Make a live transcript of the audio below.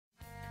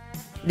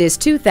This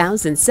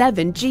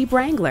 2007 Jeep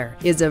Wrangler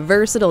is a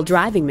versatile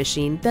driving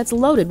machine that's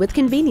loaded with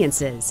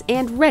conveniences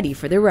and ready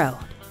for the road.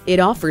 It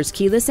offers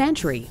keyless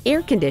entry,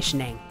 air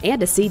conditioning,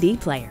 and a CD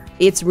player.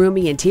 Its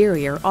roomy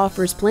interior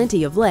offers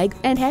plenty of leg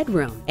and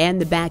headroom,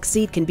 and the back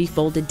seat can be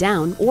folded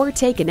down or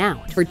taken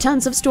out for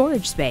tons of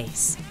storage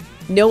space.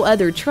 No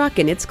other truck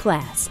in its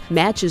class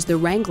matches the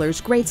Wrangler's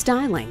great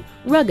styling,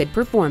 rugged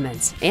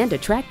performance, and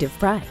attractive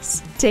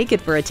price. Take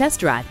it for a test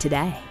drive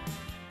today.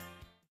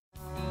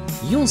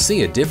 You'll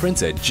see a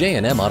difference at J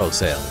M Auto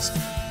Sales.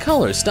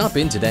 Call or stop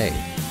in today.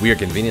 We are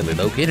conveniently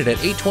located at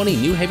 820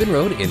 New Haven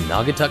Road in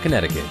Naugatuck,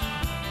 Connecticut.